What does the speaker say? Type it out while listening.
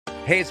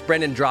Hey, it's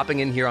Brendan dropping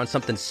in here on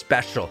something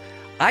special.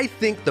 I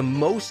think the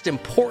most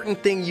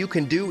important thing you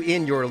can do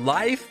in your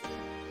life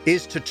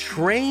is to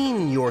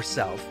train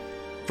yourself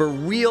for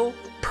real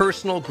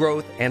personal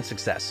growth and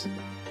success.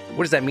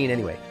 What does that mean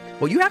anyway?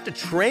 Well, you have to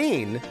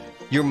train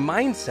your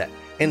mindset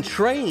and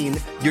train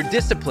your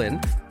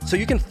discipline so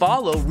you can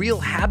follow real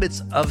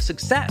habits of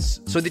success,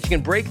 so that you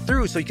can break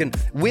through, so you can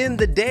win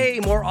the day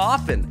more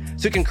often,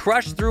 so you can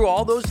crush through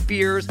all those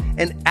fears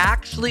and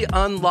actually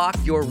unlock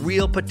your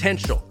real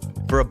potential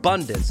for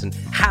abundance and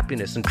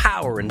happiness and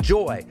power and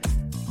joy.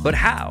 But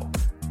how?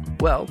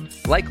 Well,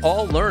 like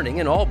all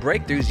learning and all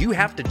breakthroughs, you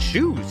have to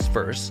choose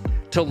first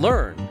to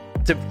learn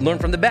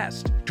from the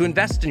best, to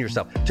invest in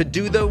yourself, to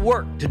do the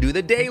work, to do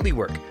the daily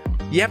work.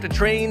 You have to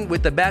train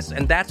with the best,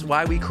 and that's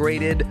why we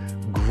created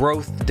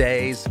Growth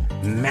Day's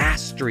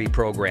Mastery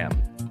Program.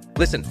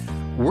 Listen,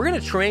 we're going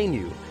to train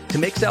you to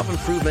make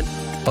self-improvement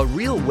a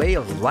real way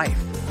of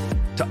life,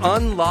 to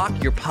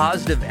unlock your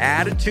positive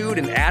attitude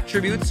and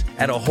attributes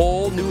at a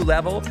whole new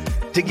level,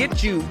 to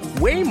get you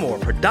way more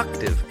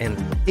productive and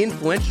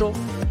influential,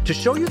 to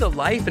show you the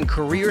life and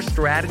career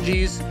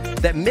strategies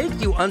that make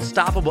you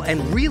unstoppable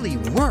and really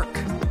work.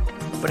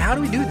 But how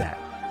do we do that?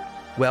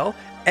 Well,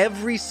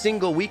 every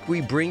single week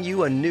we bring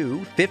you a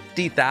new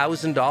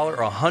 $50,000 or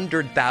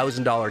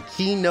 $100,000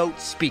 keynote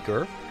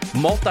speaker,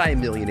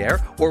 multimillionaire,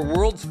 or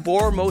world's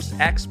foremost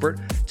expert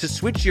to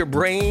switch your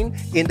brain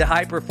into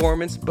high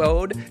performance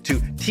mode,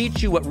 to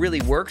teach you what really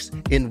works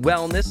in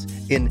wellness,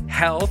 in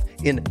health,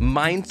 in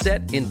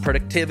mindset, in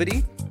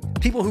productivity.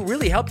 People who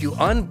really help you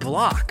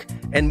unblock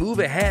and move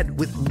ahead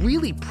with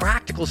really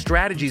practical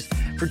strategies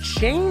for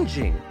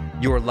changing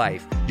your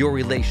life, your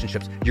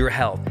relationships, your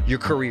health, your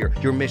career,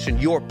 your mission,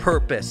 your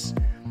purpose.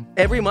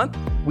 Every month,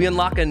 we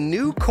unlock a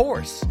new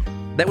course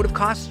that would have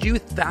cost you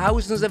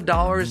thousands of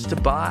dollars to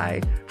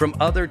buy from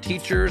other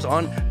teachers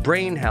on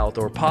brain health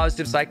or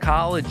positive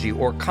psychology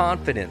or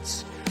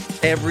confidence.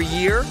 Every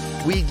year,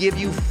 we give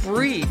you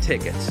free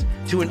tickets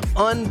to an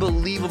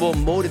unbelievable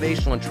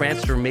motivational and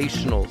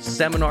transformational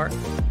seminar.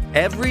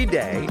 Every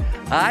day,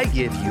 I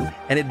give you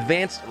an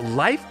advanced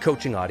life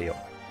coaching audio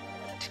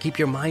to keep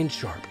your mind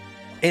sharp,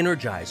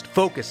 energized,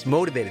 focused,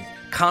 motivated,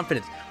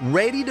 confident,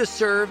 ready to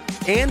serve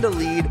and to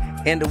lead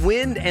and to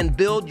win and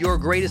build your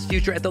greatest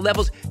future at the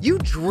levels you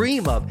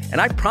dream of. And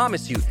I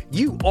promise you,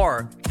 you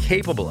are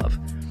capable of.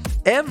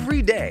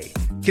 Every day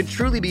can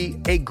truly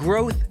be a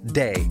growth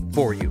day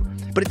for you.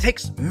 But it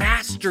takes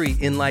mastery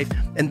in life,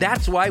 and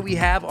that's why we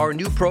have our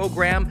new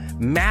program,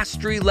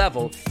 Mastery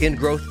Level in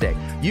Growth Day.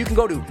 You can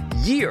go to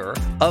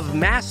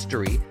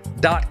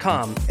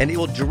yearofmastery.com, and it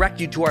will direct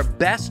you to our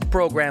best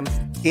program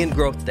in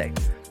Growth Day.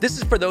 This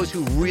is for those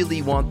who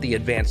really want the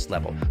advanced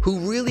level, who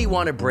really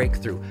want to break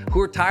through,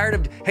 who are tired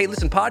of, hey,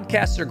 listen,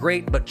 podcasts are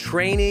great, but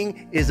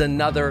training is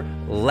another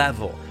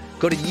level.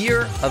 Go to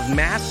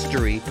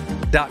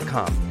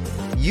yearofmastery.com.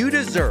 You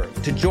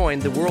deserve to join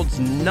the world's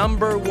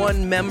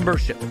 #1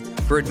 membership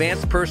for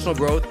advanced personal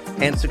growth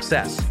and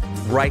success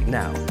right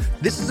now.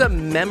 This is a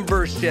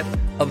membership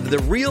of the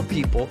real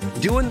people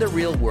doing the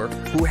real work,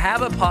 who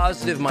have a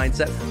positive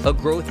mindset, a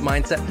growth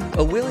mindset,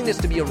 a willingness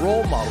to be a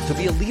role model, to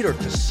be a leader,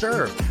 to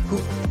serve, who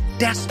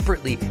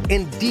desperately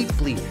and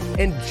deeply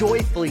and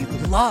joyfully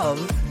love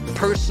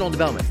personal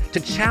development, to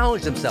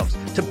challenge themselves,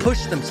 to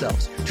push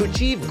themselves, to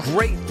achieve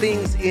great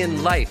things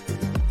in life.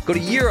 Go to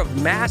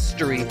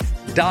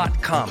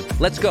yearofmastery.com.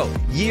 Let's go.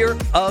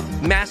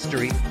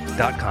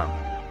 yearofmastery.com.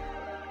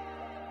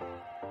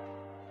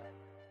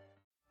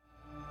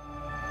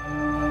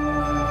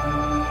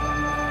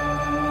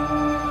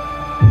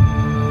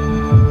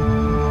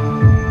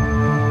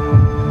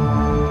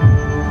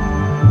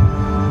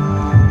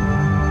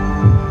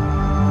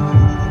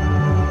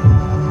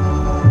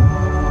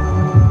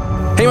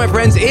 Hey, my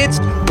friends, it's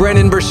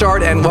Brendon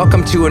Burchard, and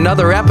welcome to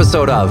another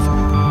episode of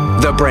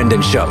The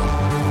Brendan Show.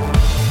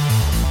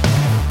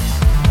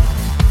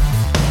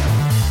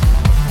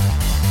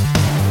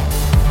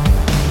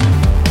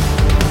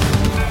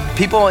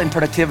 People in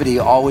productivity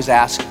always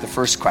ask the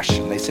first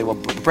question. They say, well,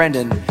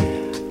 Brendan,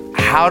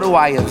 how do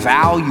I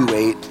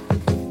evaluate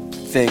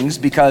things?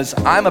 Because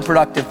I'm a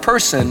productive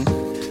person,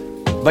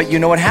 but you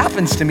know what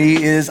happens to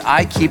me is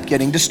I keep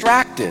getting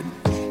distracted,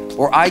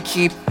 or I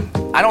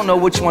don't know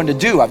which one to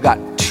do. I've got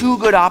two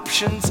good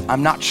options.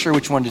 I'm not sure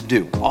which one to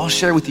do. I'll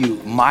share with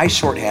you my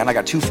shorthand. I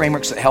got 2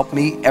 frameworks that help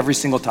me every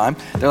single time.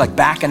 They're like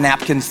back and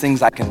napkins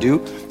things I can do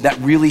that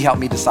really help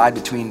me decide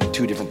between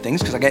 2 different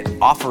things, because I get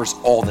offers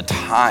all the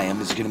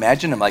time. As you can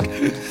imagine, I'm like,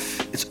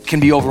 it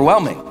can be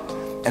overwhelming.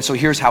 And so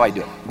here's how I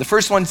do it. The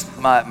first one's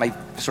my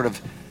sort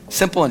of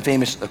simple and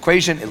famous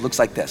equation. It looks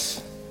like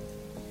this.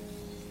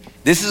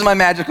 This is my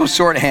magical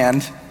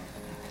shorthand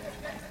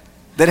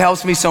that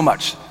helps me so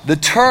much. The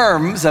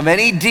terms of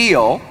any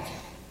deal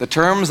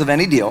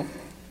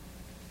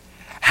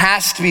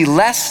has to be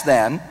less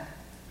than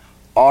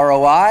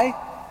ROI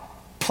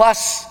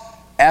plus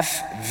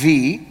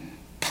FV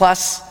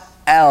plus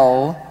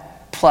L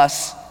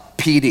plus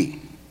PD.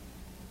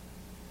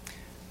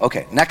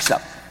 Okay, next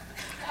up.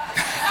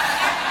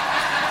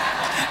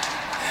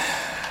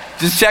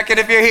 Just checking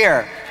if you're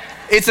here.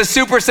 It's a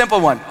super simple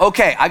one.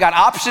 Okay, I got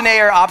option A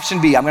or option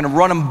B. I'm gonna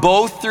run them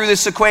both through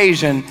this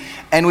equation,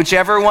 and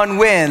whichever one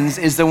wins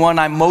is the one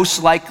I'm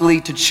most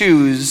likely to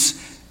choose.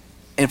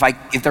 And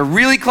if they're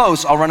really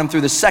close, I'll run them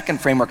through the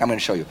second framework I'm gonna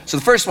show you. So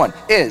the first one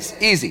is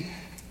easy.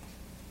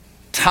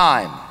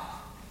 Time,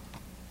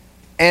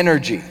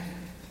 energy,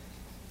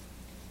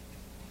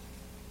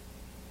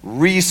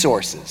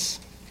 resources,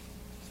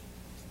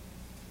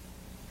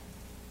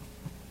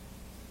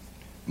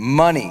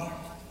 money.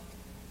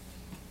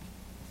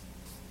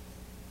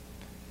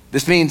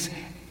 This means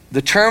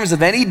the terms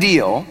of any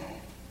deal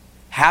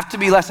have to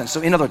be less than. So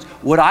in other words,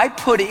 what I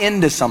put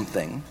into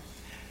something,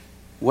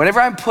 whatever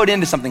I put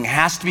into something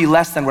has to be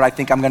less than what I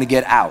think I'm gonna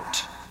get out.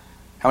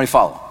 How many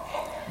follow?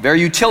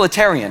 Very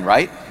utilitarian,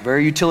 right?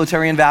 Very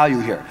utilitarian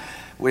value here.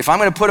 If I'm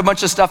gonna put a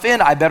bunch of stuff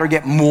in, I better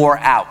get more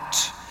out,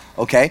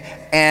 okay?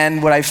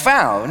 And what I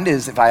found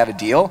is if I have a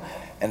deal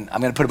and I'm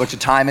gonna put a bunch of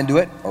time into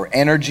it, or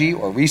energy,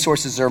 or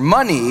resources, or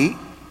money,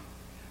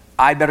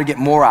 I better get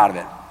more out of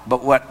it.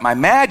 But what my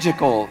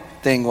magical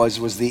thing was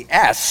the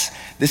S.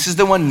 This is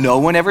the one no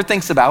one ever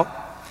thinks about,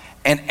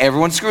 and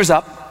everyone screws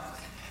up,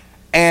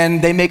 and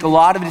they make a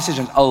lot of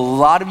decisions. A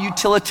lot of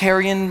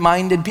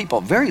utilitarian-minded people,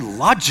 very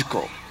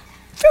logical,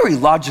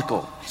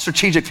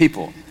 strategic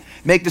people,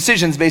 make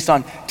decisions based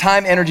on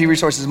time, energy,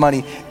 resources,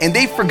 money, and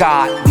they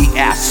forgot the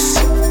S.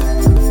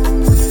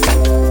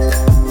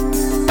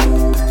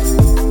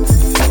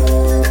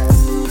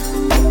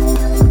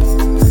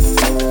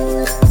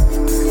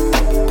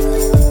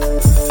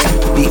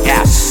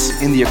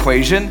 In the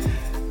equation.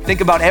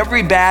 Think about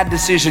every bad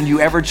decision you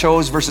ever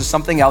chose versus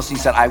something else. You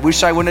said, I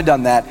wish I wouldn't have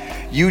done that.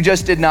 You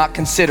just did not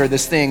consider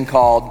this thing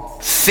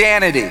called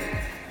sanity.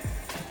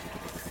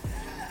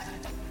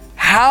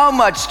 How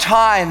much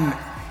time,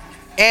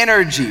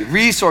 energy,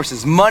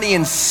 resources, money,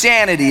 and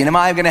sanity am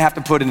I gonna have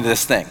to put into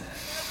this thing?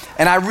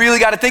 And I really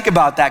gotta think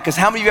about that, because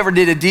how many of you ever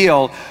did a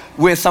deal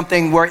with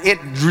something where it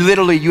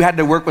literally, you had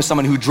to work with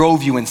someone who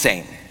drove you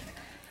insane?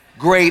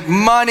 Great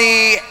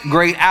money,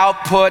 great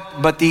output,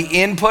 but the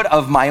input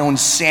of my own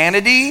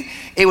sanity,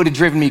 it would have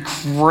driven me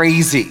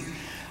crazy.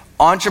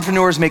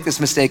 Entrepreneurs make this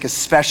mistake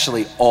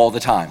especially all the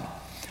time.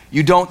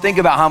 You don't think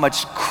about how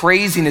much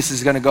craziness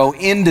is gonna go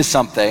into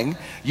something.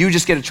 You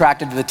just get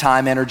attracted to the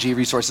time, energy,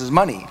 resources,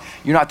 money.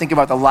 You're not thinking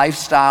about the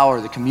lifestyle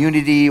or the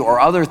community or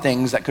other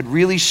things that could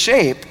really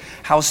shape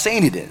how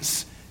sane it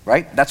is,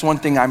 right? That's one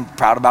thing I'm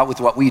proud about with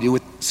what we do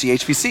with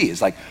CHPC,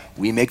 is like,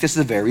 we make this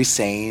a very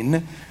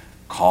sane,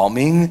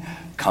 calming,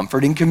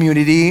 comforting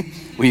community.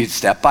 We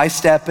step by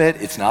step it.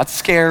 It's not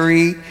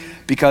scary,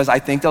 because I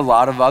think a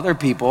lot of other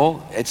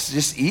people, it's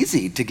just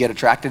easy to get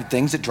attracted to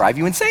things that drive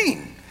you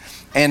insane.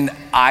 And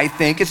I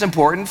think it's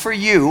important for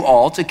you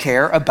all to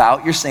care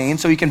about your sane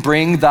so you can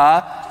bring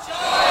the joy.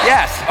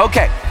 Yes,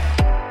 okay.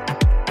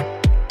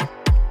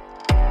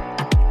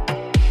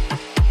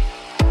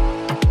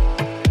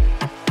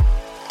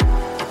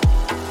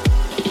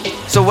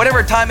 So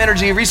whatever time,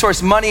 energy,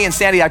 resource, money, and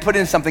sanity I put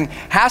in something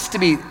has to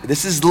be,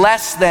 this is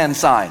less than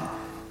sign.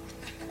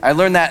 I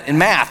learned that in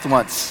math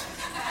once.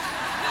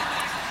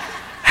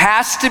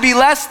 Has to be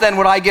less than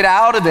what I get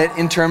out of it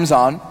in terms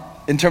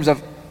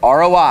of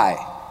ROI.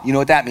 You know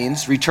what that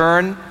means?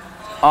 Return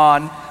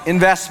on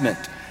investment.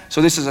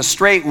 So this is a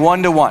straight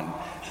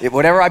 1-to-1.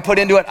 Whatever I put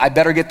into it, I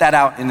better get that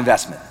out in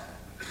investment.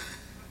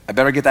 I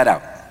better get that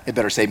out. It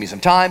better save me some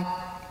time,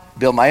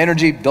 build my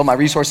energy, build my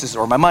resources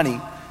or my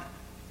money,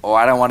 or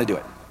I don't want to do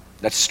it.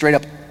 That's straight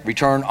up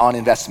return on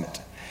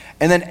investment.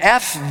 And then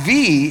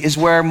FV is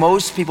where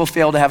most people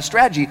fail to have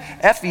strategy.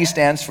 FV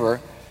stands for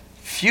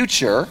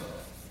future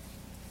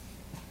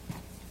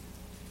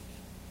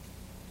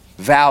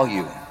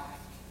value.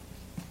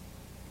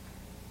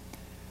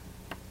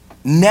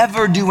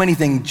 Never do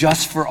anything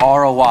just for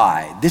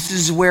ROI. This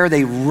is where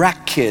they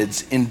wreck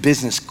kids in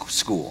business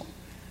school.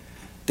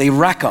 They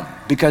wreck them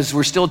because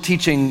we're still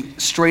teaching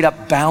straight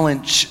up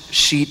balance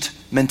sheet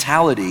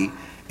mentality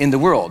in the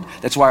world.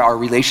 That's why our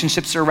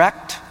relationships are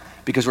wrecked,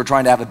 because we're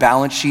trying to have a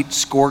balance sheet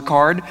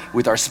scorecard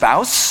with our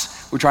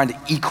spouse. We're trying to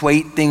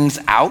equate things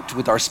out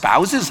with our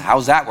spouses.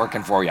 How's that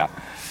working for you?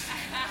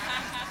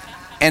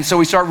 And so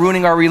we start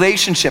ruining our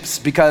relationships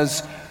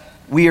because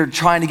we are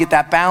trying to get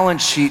that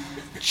balance sheet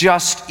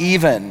just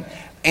even.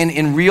 And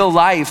in real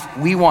life,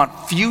 we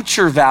want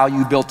future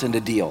value built into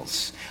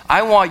deals.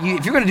 I want you,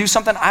 if you're gonna do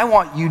something, I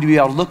want you to be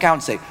able to look out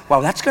and say, wow,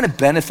 that's gonna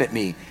benefit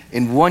me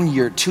in 1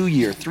 year, 2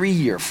 year, 3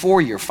 year,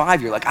 4 year,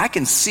 5 year. Like, I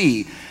can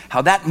see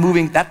how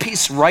that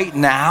piece right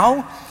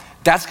now,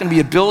 that's gonna be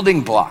a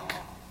building block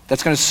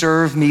that's gonna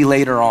serve me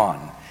later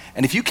on.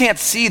 And if you can't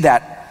see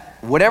that,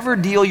 whatever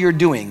deal you're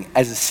doing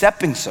as a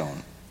stepping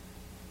stone,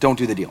 don't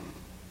do the deal.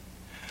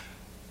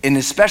 And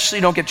especially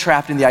don't get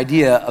trapped in the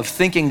idea of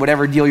thinking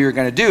whatever deal you're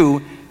gonna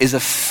do is a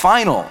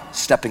final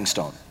stepping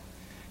stone.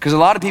 Because a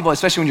lot of people,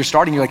 especially when you're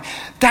starting, you're like,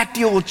 that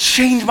deal will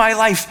change my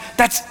life.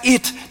 That's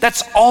it.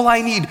 That's all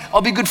I need. I'll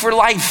be good for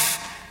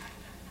life.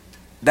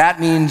 That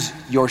means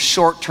your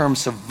short-term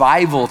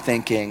survival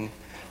thinking,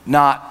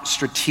 not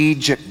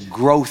strategic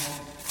growth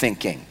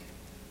thinking.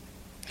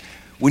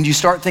 When you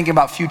start thinking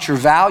about future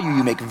value,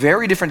 you make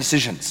very different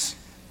decisions.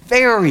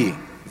 Very,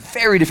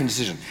 very different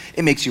decisions.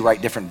 It makes you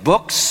write different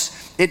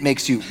books. It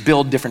makes you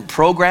build different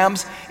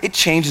programs. It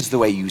changes the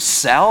way you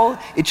sell.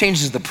 It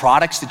changes the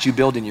products that you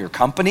build in your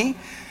company.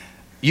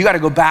 You got to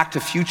go back to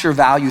future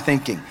value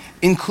thinking,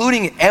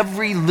 including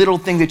every little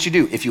thing that you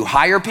do. If you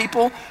hire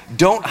people,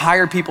 don't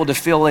hire people to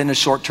fill in a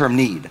short-term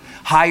need.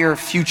 Hire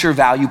future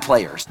value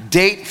players.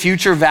 Date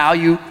future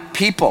value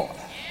people.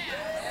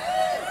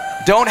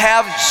 Don't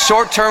have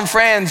short-term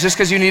friends just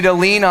because you need to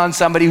lean on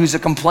somebody who's a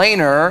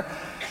complainer.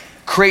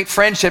 Create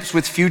friendships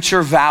with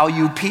future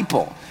value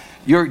people.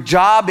 Your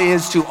job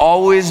is to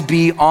always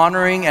be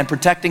honoring and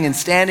protecting and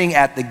standing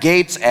at the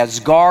gates as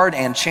guard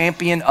and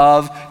champion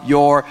of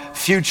your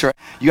future.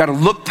 You got to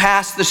look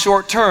past the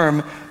short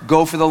term,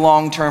 go for the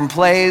long-term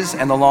plays,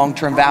 and the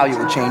long-term value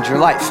will change your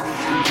life.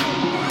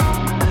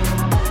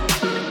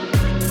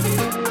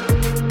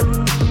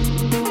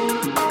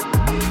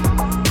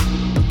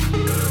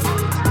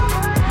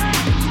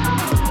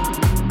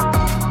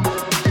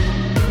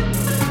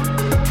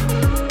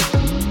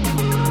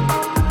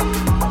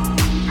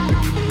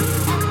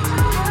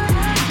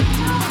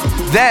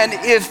 Then,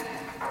 if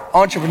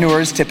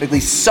entrepreneurs typically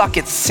suck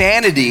at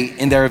sanity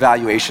in their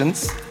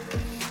evaluations,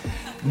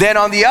 then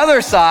on the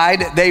other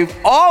side, they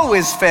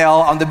always fail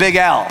on the big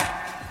L,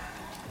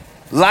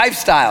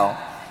 lifestyle.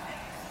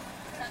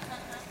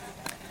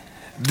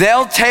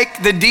 They'll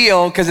take the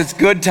deal because it's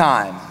good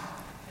time.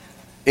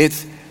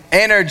 It's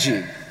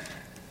energy.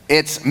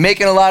 It's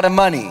making a lot of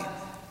money.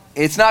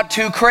 It's not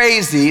too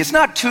crazy. It's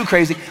not too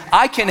crazy.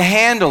 I can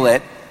handle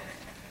it.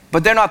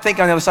 But they're not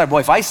thinking on the other side,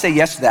 boy, if I say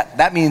yes to that,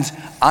 that means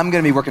I'm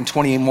gonna be working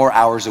 20 more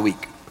hours a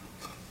week.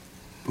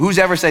 Who's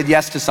ever said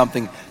yes to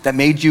something that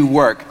made you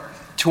work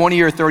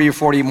 20 or 30 or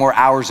 40 more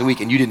hours a week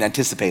and you didn't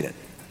anticipate it?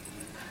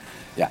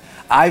 Yeah,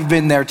 I've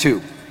been there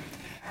too.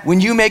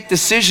 When you make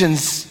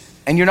decisions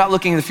and you're not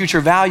looking at the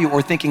future value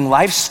or thinking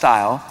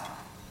lifestyle,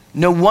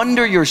 no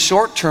wonder your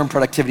short-term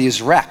productivity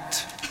is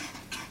wrecked.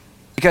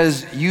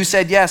 Because you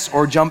said yes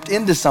or jumped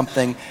into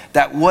something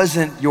that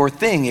wasn't your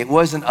thing. It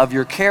wasn't of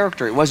your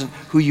character. It wasn't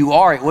who you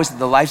are. It wasn't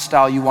the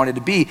lifestyle you wanted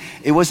to be.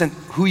 It wasn't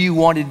who you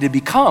wanted to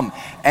become.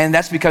 And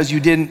that's because you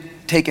didn't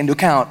take into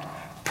account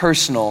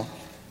personal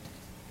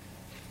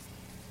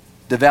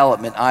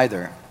development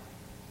either.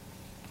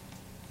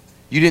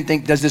 You didn't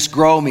think, does this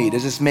grow me?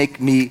 Does this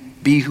make me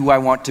be who I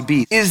want to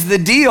be? Is the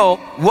deal,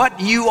 what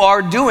you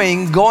are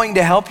doing, going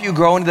to help you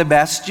grow into the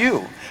best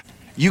you?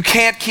 You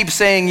can't keep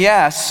saying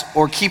yes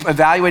or keep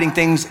evaluating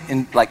things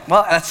in like,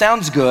 well, that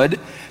sounds good.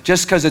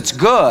 Just because it's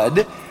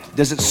good,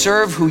 does it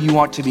serve who you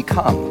want to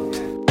become?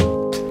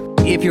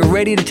 If you're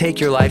ready to take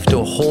your life to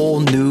a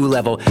whole new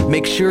level,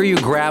 make sure you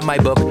grab my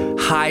book,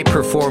 High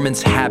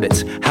Performance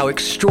Habits, How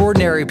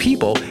Extraordinary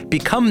People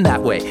Become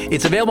That Way.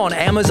 It's available on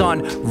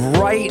Amazon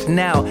right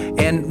now.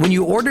 And when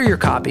you order your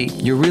copy,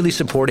 you're really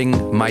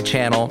supporting my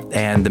channel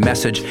and the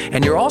message.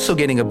 And you're also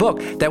getting a book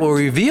that will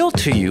reveal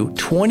to you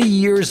 20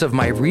 years of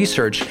my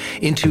research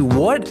into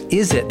what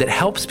is it that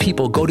helps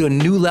people go to a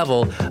new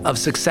level of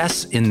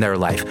success in their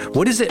life.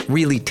 What does it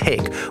really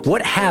take?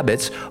 What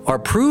habits are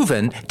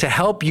proven to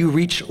help you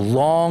reach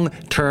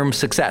long-term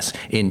success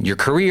in your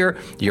career,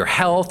 your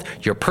health,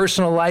 your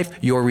personal life,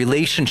 your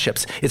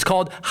relationships? It's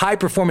called High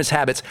Performance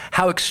Habits,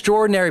 How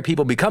Extraordinary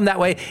People Become That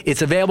Way.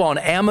 It's available on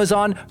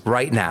Amazon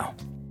right now.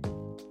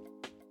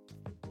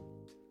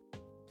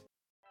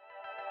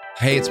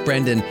 Hey, it's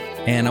Brendan,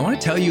 and I want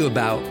to tell you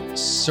about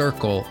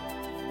Circle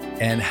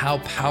and how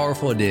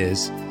powerful it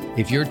is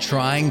if you're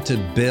trying to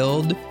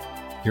build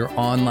your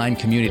online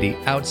community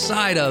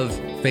outside of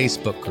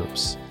Facebook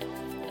groups.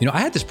 You know, I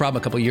had this problem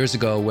a couple years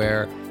ago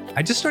where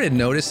I just started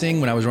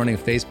noticing when I was running a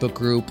Facebook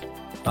group,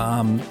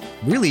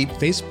 really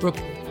Facebook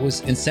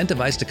was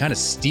incentivized to kind of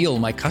steal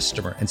my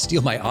customer and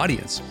steal my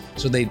audience.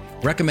 So they'd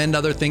recommend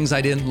other things I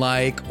didn't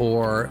like,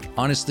 or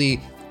honestly,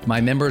 my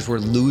members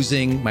were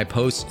losing my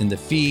posts in the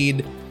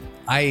feed.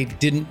 I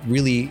didn't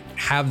really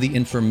have the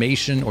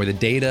information or the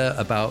data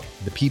about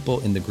the people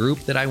in the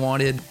group that I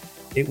wanted.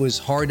 It was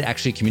hard to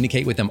actually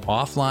communicate with them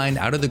offline,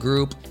 out of the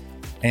group.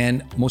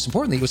 And most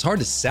importantly, it was hard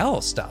to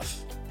sell stuff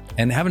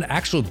and have an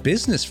actual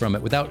business from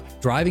it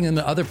without driving them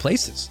to other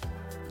places.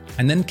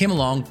 And then came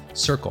along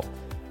Circle.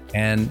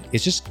 And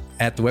it's just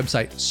at the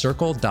website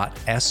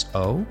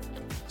circle.so.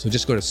 So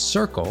just go to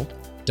circle.so.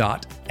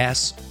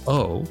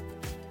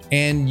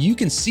 And you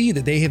can see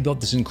that they have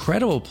built this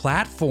incredible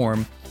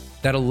platform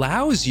that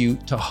allows you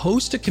to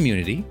host a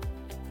community,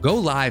 go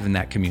live in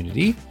that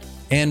community,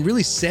 and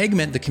really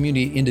segment the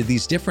community into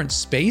these different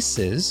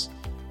spaces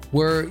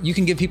where you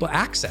can give people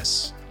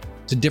access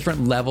to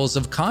different levels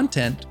of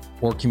content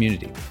or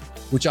community,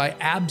 which I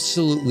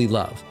absolutely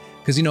love.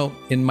 Because, you know,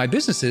 in my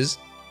businesses,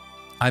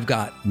 I've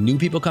got new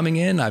people coming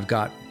in, I've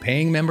got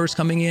paying members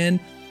coming in,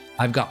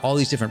 I've got all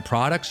these different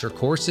products or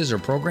courses or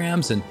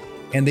programs, and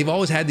they've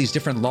always had these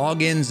different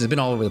logins. They've been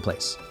all over the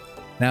place.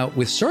 Now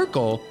with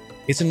Circle,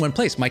 it's in one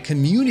place. My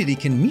community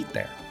can meet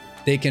there.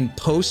 They can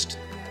post,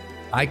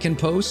 I can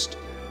post,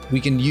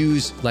 we can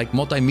use like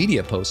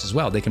multimedia posts as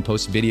well. They can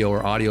post video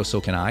or audio,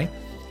 so can I.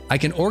 I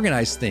can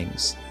organize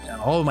things,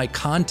 all of my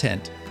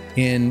content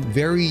in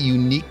very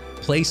unique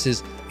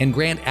places and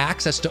grant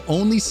access to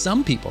only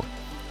some people.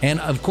 And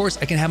of course,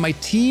 I can have my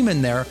team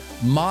in there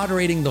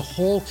moderating the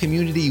whole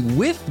community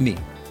with me.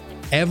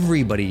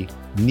 Everybody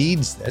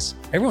needs this.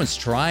 Everyone's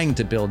trying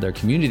to build their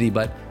community,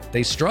 but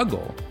they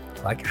struggle.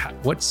 Like,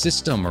 what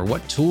system or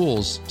what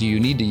tools do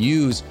you need to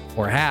use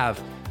or have?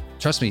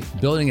 Trust me,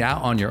 building it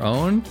out on your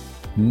own,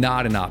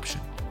 not an option.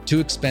 Too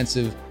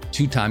expensive,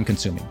 too time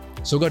consuming.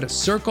 So go to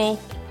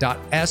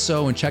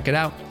circle.so and check it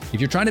out. If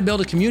you're trying to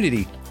build a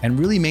community and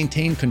really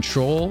maintain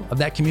control of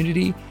that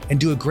community and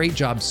do a great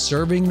job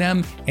serving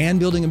them and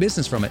building a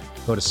business from it,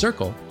 go to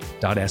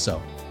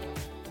circle.so.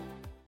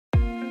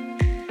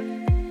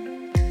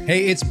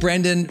 Hey, it's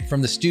Brendan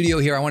from the studio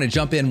here. I want to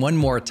jump in one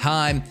more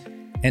time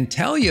and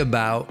tell you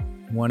about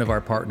one of our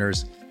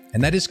partners,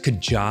 and that is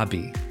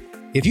Kajabi.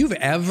 If you've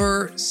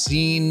ever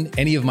seen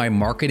any of my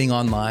marketing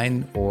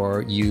online,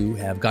 or you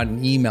have gotten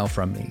an email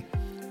from me,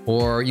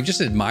 or you've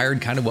just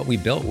admired kind of what we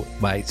built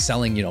by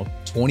selling,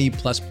 20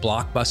 plus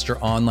blockbuster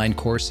online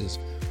courses,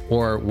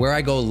 or where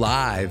I go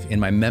live in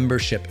my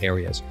membership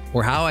areas,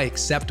 or how I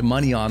accept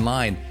money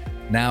online,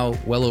 now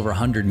well over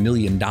 $100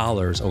 million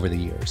over the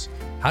years.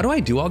 How do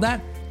I do all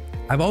that?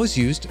 I've always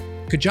used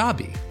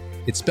Kajabi.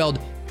 It's spelled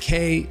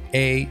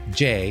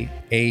Kajabi.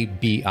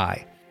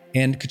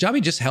 And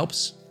Kajabi just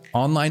helps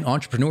online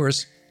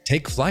entrepreneurs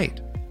take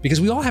flight, because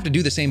we all have to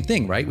do the same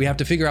thing, right? We have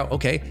to figure out,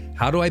 okay,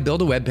 how do I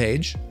build a web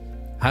page?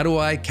 How do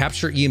I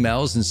capture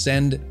emails and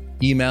send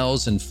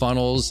emails and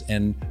funnels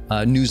and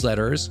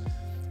newsletters?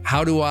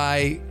 How do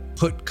I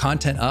put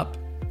content up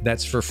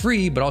that's for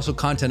free, but also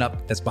content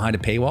up that's behind a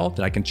paywall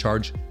that I can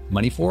charge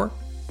money for?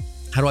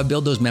 How do I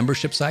build those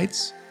membership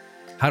sites?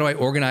 How do I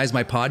organize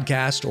my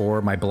podcast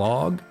or my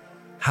blog?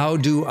 How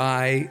do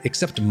I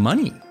accept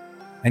money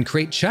and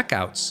create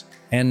checkouts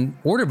and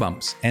order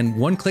bumps and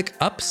one-click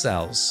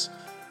upsells?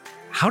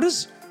 How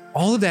does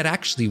all of that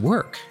actually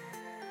work?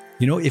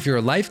 If you're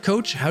a life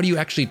coach, how do you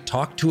actually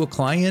talk to a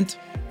client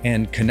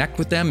and connect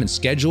with them and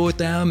schedule with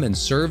them and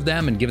serve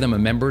them and give them a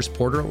members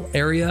portal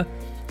area?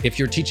 If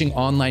you're teaching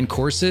online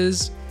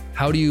courses,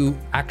 how do you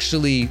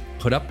actually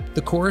put up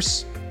the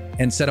course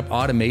and set up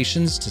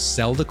automations to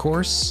sell the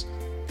course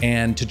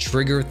and to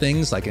trigger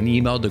things like an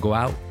email to go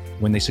out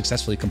when they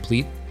successfully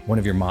complete one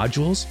of your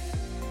modules?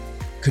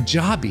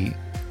 Kajabi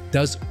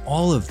does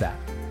all of that.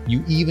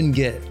 You even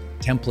get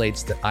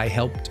templates that I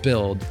helped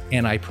build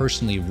and I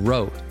personally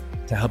wrote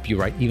to help you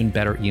write even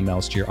better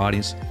emails to your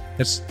audience.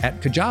 That's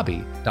at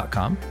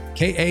kajabi.com,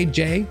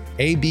 Kajabi.com.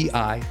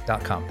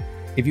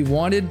 If you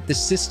wanted the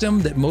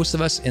system that most of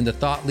us in the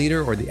thought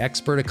leader or the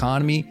expert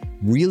economy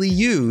really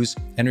use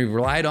and we've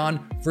relied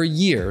on for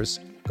years,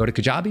 go to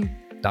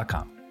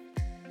kajabi.com.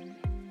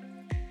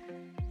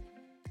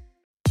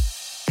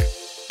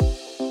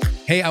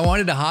 Hey, I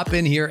wanted to hop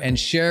in here and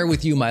share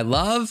with you my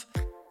love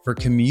for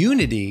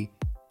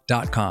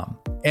community.com.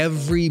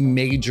 Every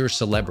major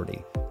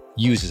celebrity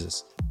uses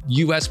this.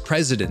 US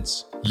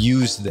presidents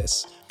use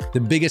this.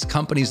 The biggest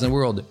companies in the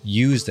world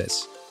use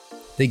this.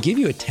 They give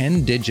you a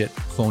 10-digit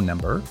phone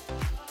number,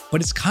 but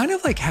it's kind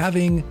of like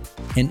having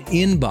an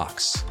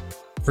inbox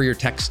for your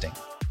texting.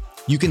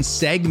 You can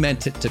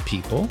segment it to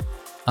people,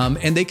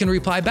 and they can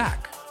reply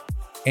back.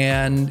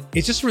 And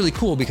it's just really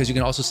cool because you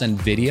can also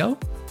send video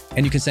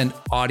and you can send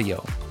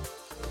audio.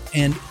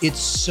 And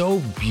it's so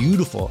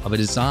beautiful of a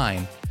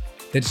design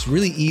that it's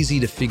really easy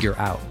to figure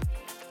out.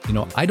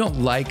 I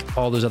don't like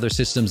all those other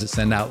systems that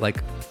send out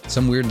like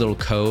some weird little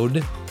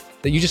code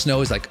that you just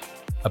know is like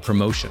a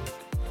promotion.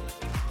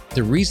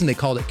 The reason they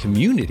called it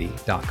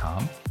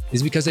community.com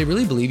is because they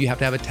really believe you have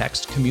to have a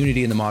text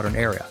community in the modern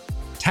era.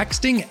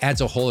 Texting adds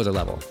a whole other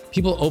level.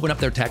 People open up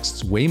their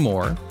texts way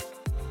more.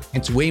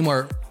 It's way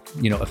more,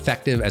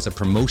 effective as a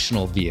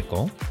promotional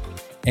vehicle.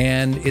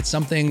 And it's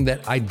something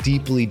that I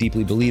deeply,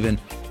 deeply believe in.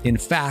 In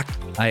fact,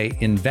 I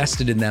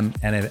invested in them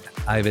and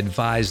I've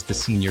advised the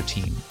senior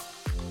team.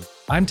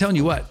 I'm telling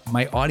you what,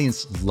 my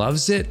audience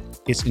loves it.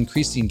 It's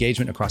increased the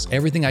engagement across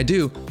everything I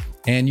do.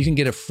 And you can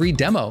get a free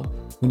demo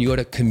when you go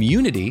to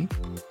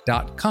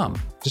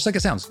community.com. Just like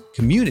it sounds,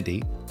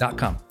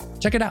 community.com.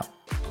 Check it out.